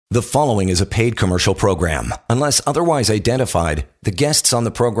The following is a paid commercial program. Unless otherwise identified, the guests on the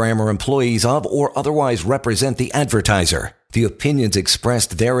program are employees of or otherwise represent the advertiser. The opinions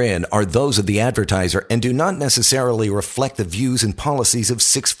expressed therein are those of the advertiser and do not necessarily reflect the views and policies of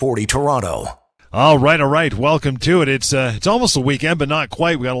 640 Toronto. All right. Welcome to it. It's almost a weekend, but not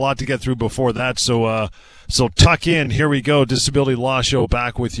quite. We got a lot to get through before that, so tuck in. Here we go. Disability Law Show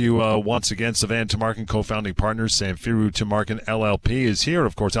back with you once again. Sivan Tamarkin, co-founding partners. Samfiru Tamarkin, LLP, is here.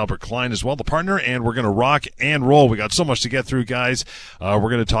 Of course, Albert Klein as well, the partner, and we're going to rock and roll. We got so much to get through, guys. We're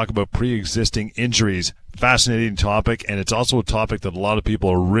going to talk about pre-existing injuries. Fascinating topic, and it's also a topic that a lot of people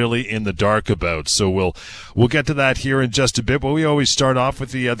are really in the dark about. So we'll get to that here in just a bit. But we always start off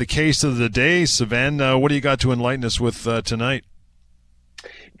with the case of the day. Sivan, what do you got to enlighten us with tonight?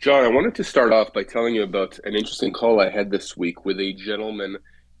 John, I wanted to start off by telling you about an interesting call I had this week with a gentleman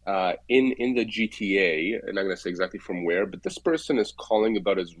in the GTA. I'm not going to say exactly from where, but this person is calling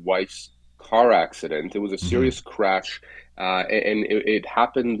about his wife's car accident. It was a serious crash. And it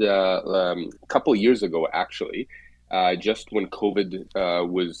happened a couple of years ago, actually, just when COVID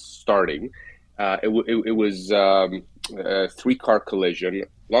was starting. It was a three-car collision.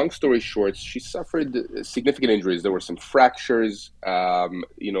 Long story short, she suffered significant injuries. There were some fractures.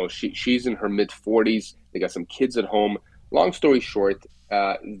 She's in her mid-40s. They got some kids at home. Long story short,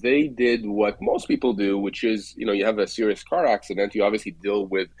 they did what most people do, which is, you have a serious car accident. You obviously deal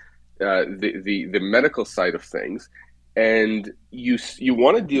with the medical side of things. And you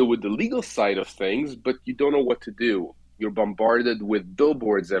want to deal with the legal side of things, but you don't know what to do. You're bombarded with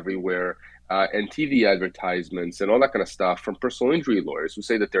billboards everywhere and TV advertisements and all that kind of stuff from personal injury lawyers who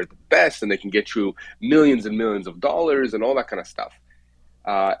say that they're the best and they can get you millions and millions of dollars and all that kind of stuff.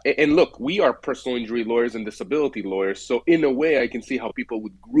 And look, we are personal injury lawyers and disability lawyers, so in a way I can see how people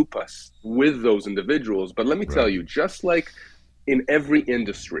would group us with those individuals. But let me tell you, just like in every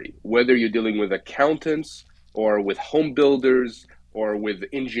industry, whether you're dealing with accountants or with home builders, or with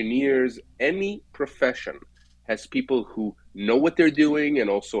engineers, any profession has people who know what they're doing and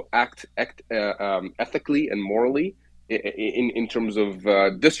also act ethically and morally in terms of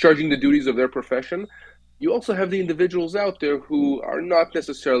discharging the duties of their profession. You also have the individuals out there who are not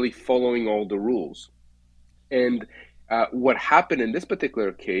necessarily following all the rules. And what happened in this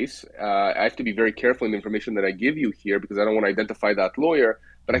particular case, I have to be very careful in the information that I give you here because I don't want to identify that lawyer,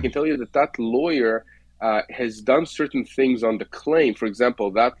 but I can tell you that lawyer has done certain things on the claim. For example,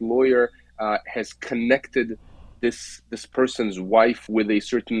 that lawyer has connected this person's wife with a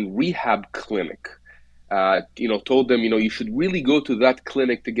certain rehab clinic. Told them, you should really go to that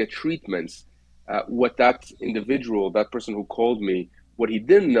clinic to get treatments. What that individual, that person who called me, what he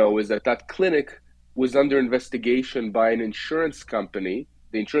didn't know is that clinic was under investigation by an insurance company,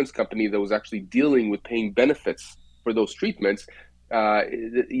 the insurance company that was actually dealing with paying benefits for those treatments.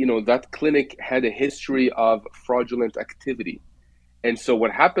 That clinic had a history of fraudulent activity. And so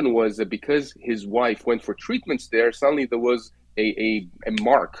what happened was that because his wife went for treatments there, suddenly there was a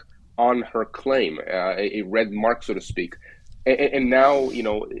mark on her claim, a red mark, so to speak. And now,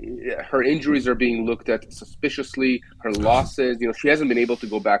 her injuries are being looked at suspiciously, her losses, she hasn't been able to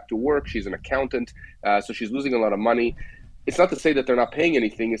go back to work. She's an accountant, so she's losing a lot of money. It's not to say that they're not paying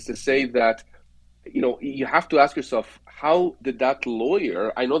anything. It's to say that, you have to ask yourself, how did that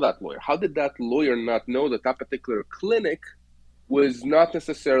lawyer, I know that lawyer, how did that lawyer not know that particular clinic was not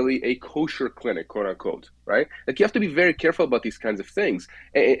necessarily a kosher clinic, quote unquote, right? Like, you have to be very careful about these kinds of things.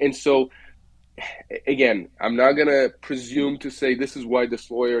 And so, again, I'm not going to presume to say this is why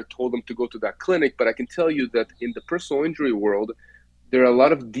this lawyer told them to go to that clinic, but I can tell you that in the personal injury world, there are a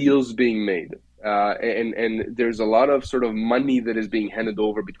lot of deals being made. And there's a lot of sort of money that is being handed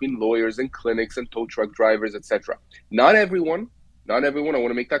over between lawyers and clinics and tow truck drivers, etc. Not everyone, I want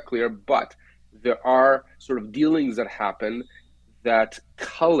to make that clear, but there are sort of dealings that happen that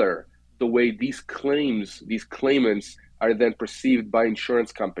color the way these claimants are then perceived by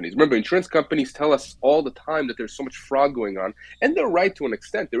insurance companies. Remember, insurance companies tell us all the time that there's so much fraud going on, and they're right to an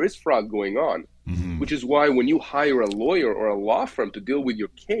extent. There is fraud going on, which is why when you hire a lawyer or a law firm to deal with your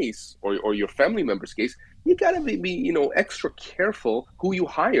case or your family member's case, you got to be extra careful who you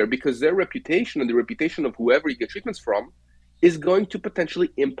hire, because their reputation and the reputation of whoever you get treatments from is going to potentially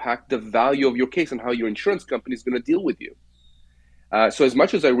impact the value of your case and how your insurance company is going to deal with you. So as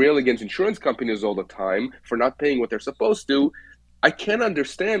much as I rail against insurance companies all the time for not paying what they're supposed to, I can't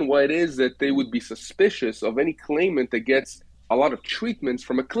understand why it is that they would be suspicious of any claimant that gets a lot of treatments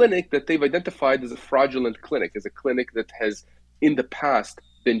from a clinic that they've identified as a fraudulent clinic, as a clinic that has in the past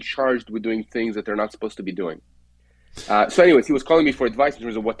been charged with doing things that they're not supposed to be doing. So anyways, he was calling me for advice in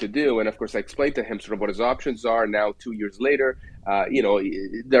terms of what to do. And of course, I explained to him sort of what his options are. Now, 2 years later,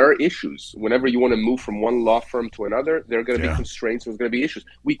 there are issues. Whenever you want to move from one law firm to another, there are going to be constraints. There's going to be issues.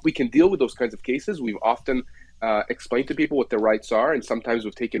 We can deal with those kinds of cases. We've often explained to people what their rights are, and sometimes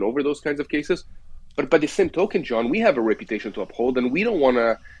we've taken over those kinds of cases. But by the same token, John, we have a reputation to uphold, and we don't want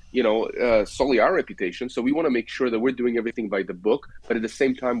to sully our reputation. So we want to make sure that we're doing everything by the book, but at the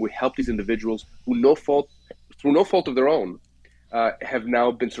same time, we help these individuals who, through no fault of their own, have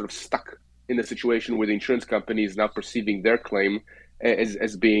now been sort of stuck in a situation where the insurance company is now perceiving their claim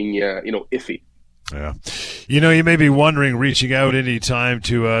as being, iffy. Yeah. You may be wondering, reaching out any time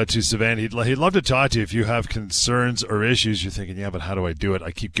to Sivan. He'd love to talk to you if you have concerns or issues. You're thinking, yeah, but how do I do it?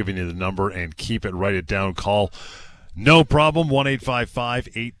 I keep giving you the number, and keep it, write it down, call. No problem,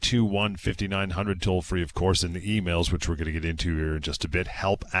 1-855-821-5900, toll free, of course, and the emails, which we're going to get into here in just a bit,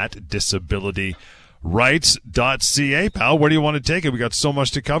 help@disabilityrights.ca. Pal, where do you want to take it? We got so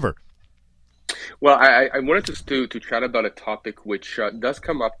much to cover. Well, I wanted to chat about a topic which does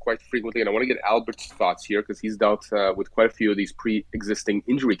come up quite frequently, and I want to get Albert's thoughts here because he's dealt with quite a few of these pre-existing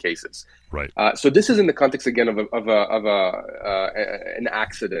injury cases. Right. So this is in the context again of an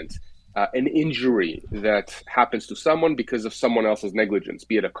accident, an injury that happens to someone because of someone else's negligence,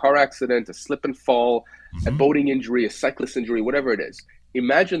 be it a car accident, a slip and fall, a boating injury, a cyclist injury, whatever it is.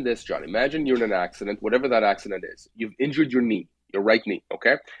 Imagine this, John. Imagine you're in an accident, whatever that accident is. You've injured your knee. Your right knee,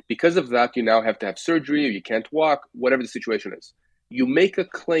 okay? Because of that, you now have to have surgery, or you can't walk, whatever the situation is. You make a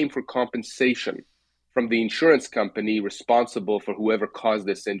claim for compensation from the insurance company responsible for whoever caused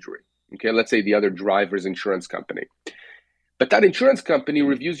this injury. Okay, let's say the other driver's insurance company. But that insurance company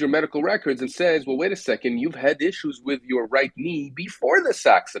reviews your medical records and says, well, wait a second, you've had issues with your right knee before this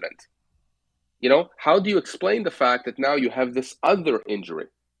accident. How do you explain the fact that now you have this other injury?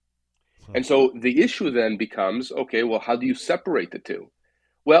 And so the issue then becomes, okay, well, how do you separate the two?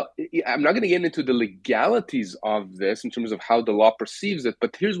 Well, I'm not going to get into the legalities of this in terms of how the law perceives it,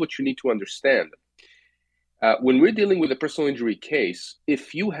 but here's what you need to understand. When we're dealing with a personal injury case,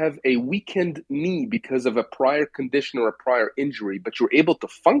 if you have a weakened knee because of a prior condition or a prior injury, but you're able to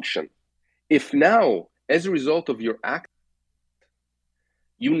function, if now, as a result of your act,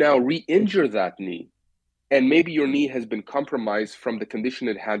 you now re-injure that knee, and maybe your knee has been compromised from the condition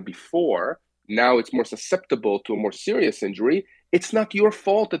it had before, now it's more susceptible to a more serious injury, it's not your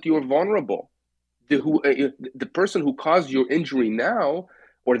fault that you're vulnerable. The person who caused your injury now,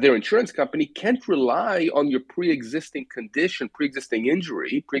 or their insurance company, can't rely on your pre-existing condition, pre-existing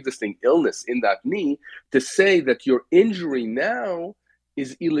injury, pre-existing illness in that knee to say that your injury now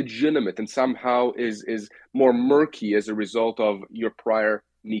is illegitimate and somehow is more murky as a result of your prior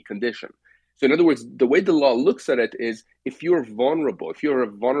knee condition. So in other words, the way the law looks at it is if you're vulnerable, if you're a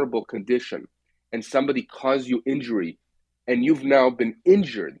vulnerable condition and somebody caused you injury and you've now been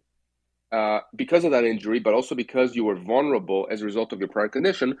injured because of that injury, but also because you were vulnerable as a result of your prior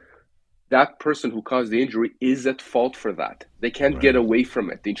condition, that person who caused the injury is at fault for that. They can't get away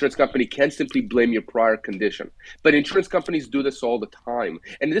from it. The insurance company can't simply blame your prior condition. But insurance companies do this all the time.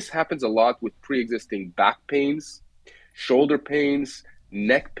 And this happens a lot with pre-existing back pains, shoulder pains,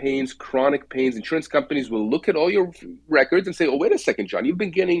 neck pains, chronic pains. Insurance companies will look at all your records and say, oh, wait a second, John, you've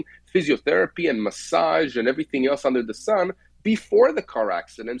been getting physiotherapy and massage and everything else under the sun before the car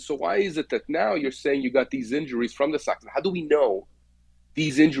accident. So why is it that now you're saying you got these injuries from this accident? How do we know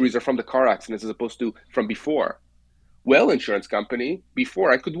these injuries are from the car accident as opposed to from before? Well, insurance company, before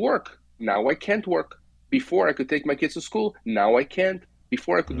I could work. Now I can't work. Before I could take my kids to school. Now I can't.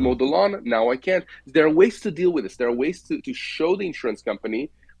 Before I could mow the lawn, now I can't. There are ways to deal with this. There are ways to show the insurance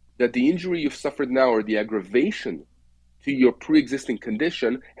company that the injury you've suffered now or the aggravation to your pre-existing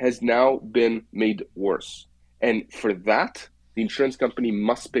condition has now been made worse. And for that, the insurance company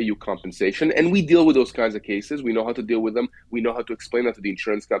must pay you compensation. And we deal with those kinds of cases. We know how to deal with them. We know how to explain that to the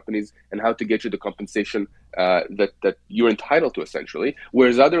insurance companies and how to get you the compensation that you're entitled to, essentially.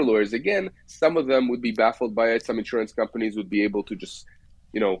 Whereas other lawyers, again, some of them would be baffled by it. Some insurance companies would be able to just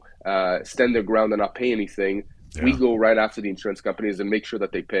stand their ground and not pay anything. Yeah. We go right after the insurance companies and make sure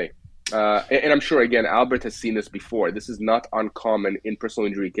that they pay. And I'm sure, again, Albert has seen this before. This is not uncommon in personal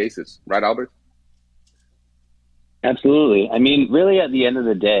injury cases. Right, Albert? Absolutely. I mean, really, at the end of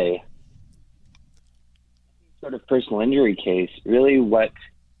the day, sort of personal injury case, really what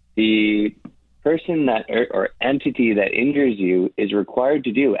the person that or entity that injures you is required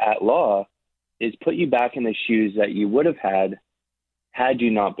to do at law is put you back in the shoes that you would have had you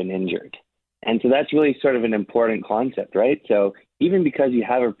not been injured. And so that's really sort of an important concept, right? So even because you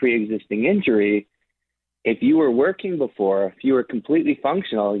have a pre-existing injury, if you were working before, if you were completely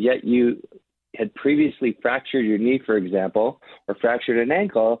functional, yet you had previously fractured your knee, for example, or fractured an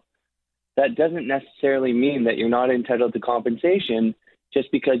ankle, that doesn't necessarily mean that you're not entitled to compensation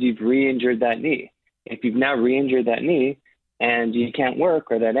just because you've re-injured that knee. If you've now re-injured that knee and you can't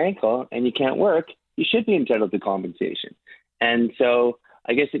work, or that ankle and you can't work, you should be entitled to compensation. And so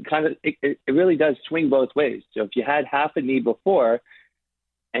I guess it really does swing both ways. So if you had half a knee before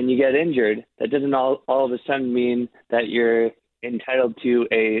and you get injured, that doesn't all of a sudden mean that you're entitled to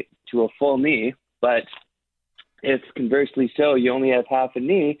a full knee. But if conversely so, you only have half a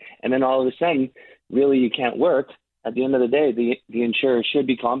knee, and then all of a sudden, really you can't work, at the end of the day, the insurer should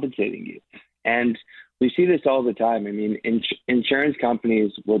be compensating you. And we see this all the time. I mean, insurance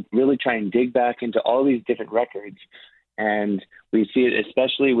companies will really try and dig back into all these different records. And we see it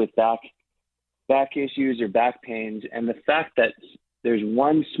especially with back issues or back pains. And the fact that there's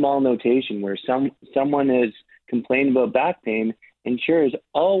one small notation where someone is complaining about back pain, insurers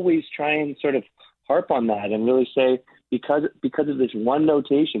always try and sort of harp on that and really say, because of this one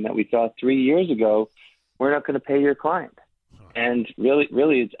notation that we saw 3 years ago, we're not going to pay your client. And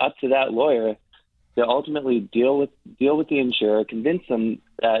really it's up to that lawyer to ultimately deal with the insurer, convince them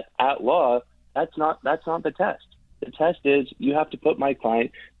that at law, that's not the test. The test is you have to put my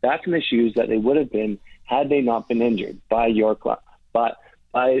client back in the shoes that they would have been had they not been injured by your client, by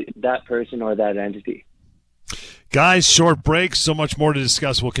that person or that entity. Guys, short break. So much more to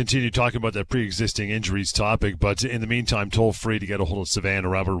discuss. We'll continue talking about that pre-existing injuries topic. But in the meantime, toll free to get a hold of Savannah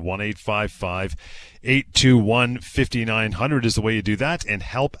Robert. 1-855-821-5900 is the way you do that. And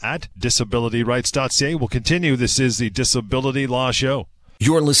help at disabilityrights.ca. We'll continue. This is the Disability Law Show.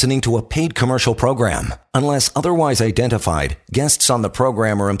 You're listening to a paid commercial program. Unless otherwise identified, guests on the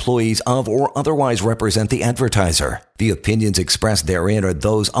program are employees of or otherwise represent the advertiser. The opinions expressed therein are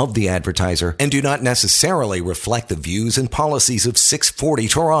those of the advertiser and do not necessarily reflect the views and policies of 640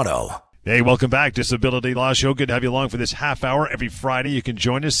 Toronto. Hey, welcome back. Disability Law Show. Good to have you along for this half hour. Every Friday you can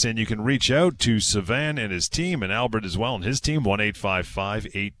join us and you can reach out to Savan and his team and Albert as well and his team.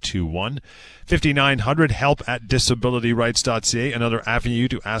 1-855-821-5900. Help at disabilityrights.ca. Another avenue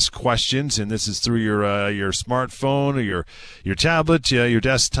to ask questions, and this is through your smartphone or your tablet, your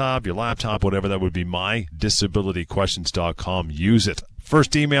desktop, your laptop, whatever that would be. MyDisabilityQuestions.com. Use it.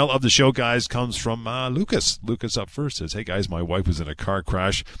 First email of the show, guys, comes from Lucas. Lucas up first says, hey, guys, my wife was in a car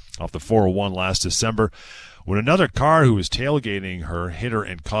crash off the 401 last December when another car who was tailgating her hit her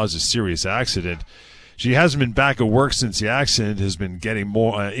and caused a serious accident. She hasn't been back at work since the accident, has been getting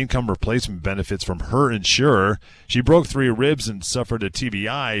more income replacement benefits from her insurer. She broke 3 ribs and suffered a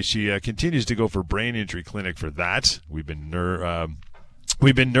TBI. She continues to go for brain injury clinic for that. We've been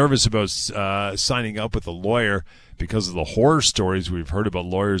nervous about signing up with a lawyer because of the horror stories we've heard about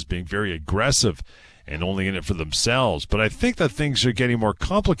lawyers being very aggressive and only in it for themselves. But I think that things are getting more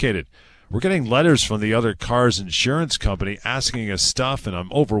complicated. We're getting letters from the other car's insurance company asking us stuff, and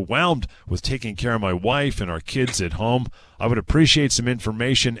I'm overwhelmed with taking care of my wife and our kids at home. I would appreciate some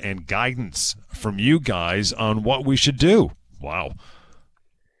information and guidance from you guys on what we should do. Wow.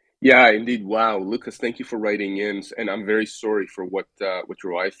 Yeah, indeed. Wow. Lucas, thank you for writing in. And I'm very sorry for what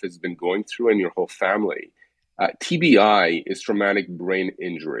your wife has been going through and your whole family. TBI is traumatic brain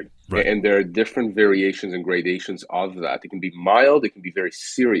injury. Right. And there are different variations and gradations of that. It can be mild. It can be very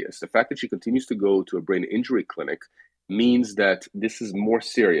serious. The fact that she continues to go to a brain injury clinic means that this is more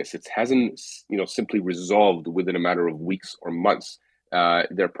serious. It hasn't, simply resolved within a matter of weeks or months.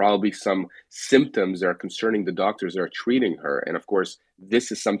 There are probably some symptoms that are concerning the doctors that are treating her. And of course,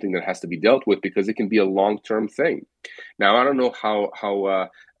 this is something that has to be dealt with because it can be a long-term thing. Now, I don't know how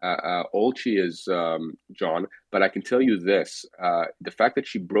old she is, John, but I can tell you this. The fact that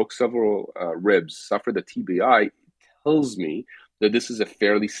she broke several ribs, suffered a TBI, tells me that this is a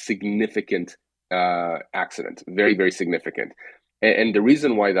fairly significant accident, very, very significant. And the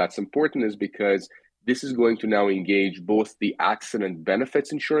reason why that's important is because this is going to now engage both the accident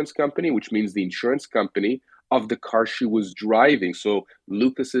benefits insurance company, which means the insurance company of the car she was driving. So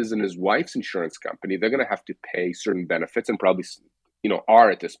Lucas's and his wife's insurance company, they're going to have to pay certain benefits and probably,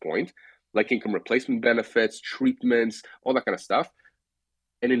 are at this point, like income replacement benefits, treatments, all that kind of stuff.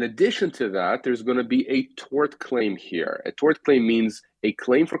 And in addition to that, there's going to be a tort claim here. A tort claim means a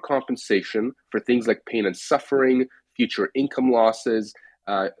claim for compensation for things like pain and suffering, future income losses,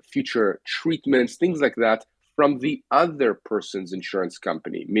 future treatments, things like that from the other person's insurance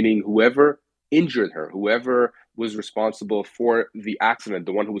company, meaning whoever injured her, whoever was responsible for the accident,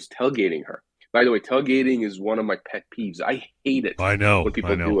 the one who was tailgating her. By the way, tailgating is one of my pet peeves. I hate it. I know when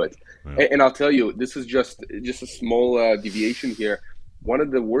people do it. Yeah. And I'll tell you, this is just a small deviation here. one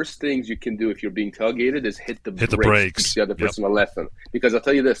of the worst things you can do if you're being tailgated is hit the brakes. Teach the other person a lesson. Because I'll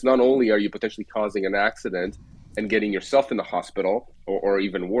tell you this, not only are you potentially causing an accident and getting yourself in the hospital, or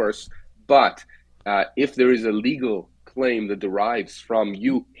even worse, but if there is a legal claim that derives from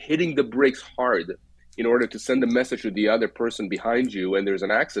you hitting the brakes hard in order to send a message to the other person behind you and there's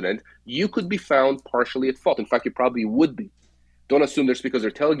an accident, you could be found partially at fault. In fact, you probably would be. Don't assume just because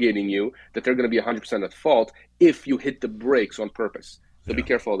they're tailgating you that they're going to be 100% at fault if you hit the brakes on purpose. So be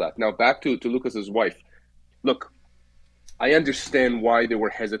careful of that. Now, back to Lucas's wife. Look, I understand why they were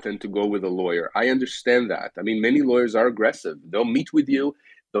hesitant to go with a lawyer. I understand that. I mean, many lawyers are aggressive. They'll meet with you.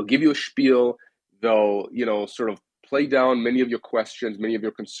 They'll give you a spiel. They'll, sort of play down many of your questions, many of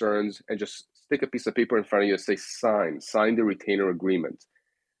your concerns, and just stick a piece of paper in front of you and say, sign the retainer agreement.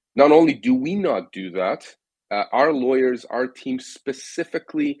 Not only do we not do that, our lawyers, our team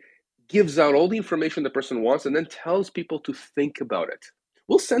specifically gives out all the information the person wants and then tells people to think about it.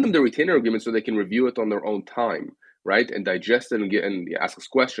 We'll send them the retainer agreement so they can review it on their own time, right? And digest it and ask us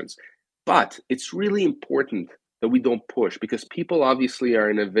questions. But it's really important that we don't push, because people obviously are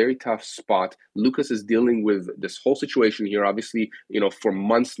in a very tough spot. Lucas is dealing with this whole situation here, obviously, for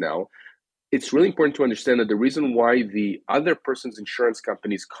months now. It's really important to understand that the reason why the other person's insurance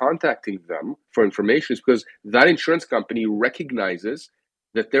company is contacting them for information is because that insurance company recognizes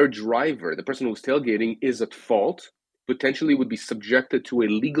that their driver, the person who's tailgating, is at fault, potentially would be subjected to a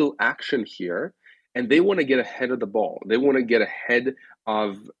legal action here, and they want to get ahead of the ball. They want to get ahead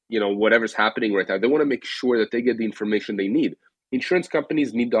of whatever's happening right now. They want to make sure that they get the information they need. Insurance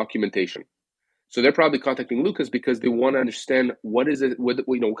companies need documentation. So they're probably contacting Lucas because they want to understand what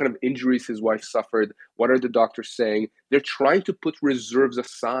kind of injuries his wife suffered, what are the doctors saying. They're trying to put reserves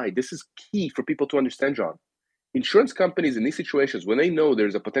aside. This is key for people to understand, John. Insurance companies in these situations, when they know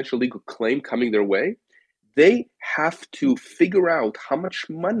there's a potential legal claim coming their way, they have to figure out how much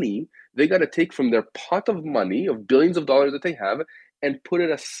money they got to take from their pot of money of billions of dollars that they have and put it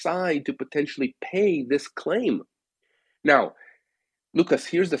aside to potentially pay this claim. Now, Lucas,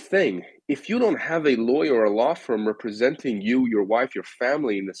 here's the thing. If you don't have a lawyer or a law firm representing you, your wife, your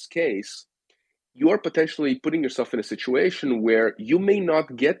family in this case, you're potentially putting yourself in a situation where you may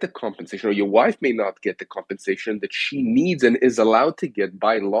not get the compensation, or your wife may not get the compensation that she needs and is allowed to get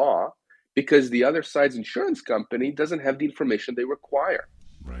by law, because the other side's insurance company doesn't have the information they require.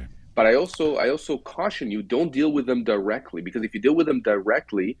 Right. But I also caution you, don't deal with them directly, because if you deal with them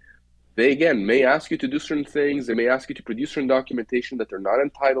directly, they, again, may ask you to do certain things. They may ask you to produce certain documentation that they're not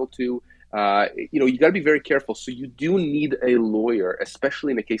entitled to. You got to be very careful. So you do need a lawyer,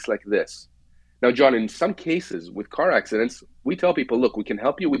 especially in a case like this. Now, John, in some cases with car accidents, we tell people, look, we can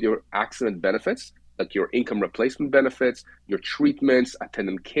help you with your accident benefits, like your income replacement benefits, your treatments,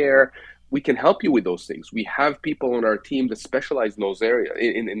 attendant care. We can help you with those things. We have people on our team that specialize in those areas,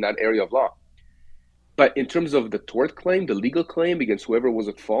 in that area of law. But in terms of the tort claim, the legal claim against whoever was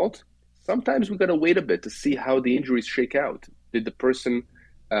at fault, sometimes we got to wait a bit to see how the injuries shake out. Did the person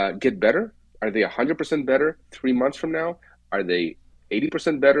get better? Are they 100% better 3 months from now? Are they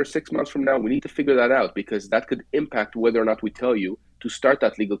 80% better 6 months from now? We need to figure that out, because that could impact whether or not we tell you to start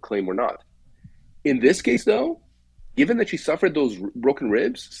that legal claim or not. In this case, though, given that she suffered those broken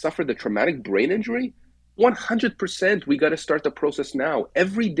ribs, suffered the traumatic brain injury, 100% we got to start the process now.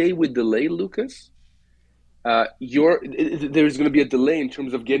 Every day we delay, Lucas, there's going to be a delay in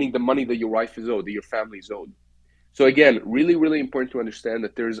terms of getting the money that your wife is owed, that your family is owed. So again, really, really important to understand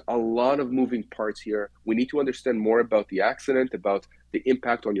that there's a lot of moving parts here. We need to understand more about the accident, about the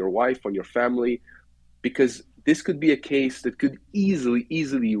impact on your wife, on your family, because this could be a case that could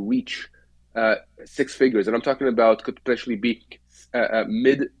easily reach 6 figures. And I'm talking about could potentially be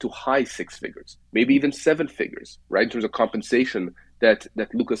mid to high 6 figures, maybe even 7 figures, right? In terms of compensation that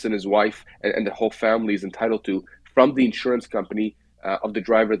Lucas and his wife and the whole family is entitled to from the insurance company of the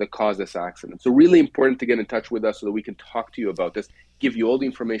driver that caused this accident. So really important to get in touch with us so that we can talk to you about this, give you all the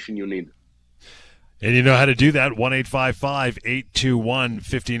information you need. And you know how to do that,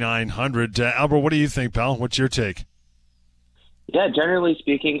 1-855-821-5900. Albert, what do you think, pal? What's your take? Yeah, generally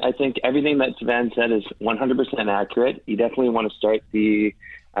speaking, I think everything that Sivan said is 100% accurate. You definitely want to start the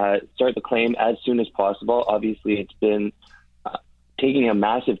claim as soon as possible. Obviously, it's been taking a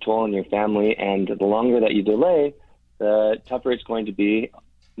massive toll on your family, and the longer that you delay, the tougher it's going to be.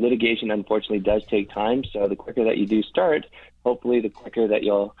 Litigation, unfortunately, does take time, so the quicker that you do start, hopefully the quicker that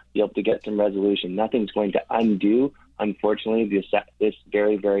you'll be able to get some resolution. Nothing's going to undo, unfortunately, this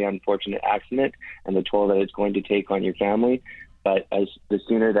very, very unfortunate accident and the toll that it's going to take on your family. But the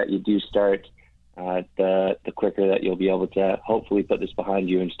sooner that you do start, the quicker that you'll be able to hopefully put this behind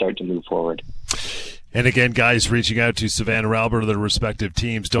you and start to move forward. And again, guys, reaching out to Savannah or Alberta, their respective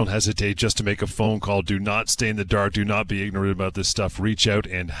teams, don't hesitate just to make a phone call. Do not stay in the dark. Do not be ignorant about this stuff. Reach out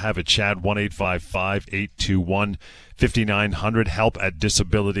and have a chat. 1-855-821-5900.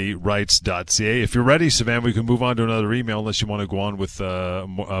 help@disabilityrights.ca. If you're ready, Savannah, we can move on to another email unless you want to go on with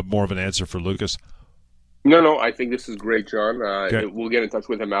more of an answer for Lucas. No, I think this is great, John. Okay. We'll get in touch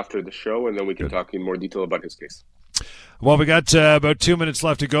with him after the show, and then we can talk in more detail about his case. Well, we got about 2 minutes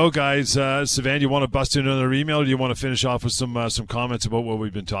left to go, guys. Savannah, you want to bust in another email, or do you want to finish off with some comments about what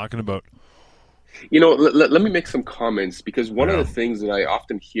we've been talking about? Let me make some comments, because one of the things that I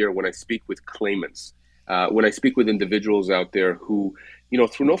often hear when I speak with claimants, when I speak with individuals out there who,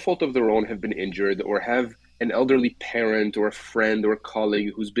 through no fault of their own have been injured, or have an elderly parent or a friend or a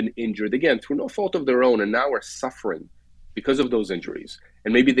colleague who's been injured, again, through no fault of their own, and now are suffering because of those injuries.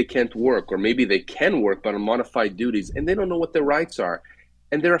 And maybe they can't work, or maybe they can work but on modified duties, and they don't know what their rights are.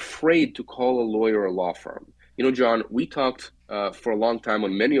 And they're afraid to call a lawyer or a law firm. John, we talked for a long time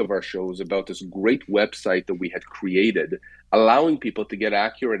on many of our shows about this great website that we had created, allowing people to get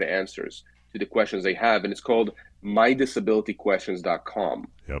accurate answers to the questions they have. And it's called mydisabilityquestions.com.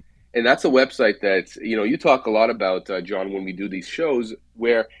 Yep. And that's a website that, you talk a lot about, John, when we do these shows,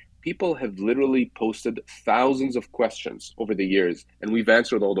 where people have literally posted thousands of questions over the years, and we've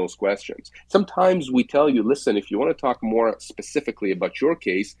answered all those questions. Sometimes we tell you, listen, if you want to talk more specifically about your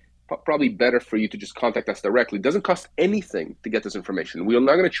case, probably better for you to just contact us directly. It doesn't cost anything to get this information. We're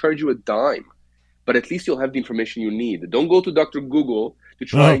not going to charge you a dime, but at least you'll have the information you need. Don't go to Dr. Google to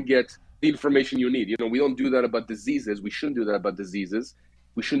try and get the information you need. We don't do that about diseases. We shouldn't do that about diseases.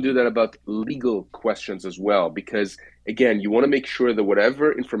 We shouldn't do that about legal questions as well, because, again, you want to make sure that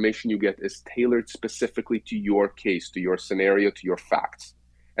whatever information you get is tailored specifically to your case, to your scenario, to your facts.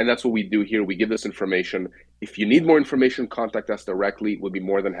 And that's what we do here. We give this information. If you need more information, contact us directly. We'll be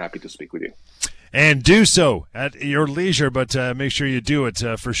more than happy to speak with you. And do so at your leisure, but make sure you do it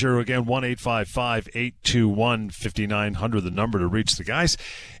for sure. Again, 1-855-821-5900, the number to reach the guys.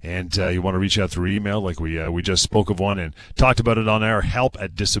 And you want to reach out through email, like we just spoke of one and talked about it on air,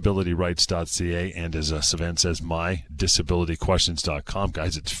 help@disabilityrights.ca. And as Savannah says, mydisabilityquestions.com.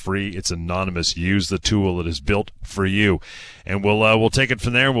 Guys, it's free. It's anonymous. Use the tool that is built for you. And we'll take it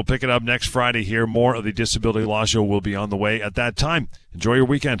from there. We'll pick it up next Friday here. More of the Disability Law Show will be on the way at that time. Enjoy your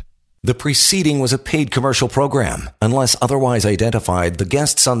weekend. The preceding was a paid commercial program. Unless otherwise identified, the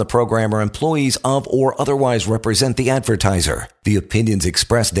guests on the program are employees of or otherwise represent the advertiser. The opinions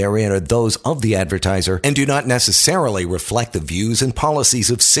expressed therein are those of the advertiser and do not necessarily reflect the views and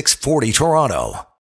policies of 640 Toronto.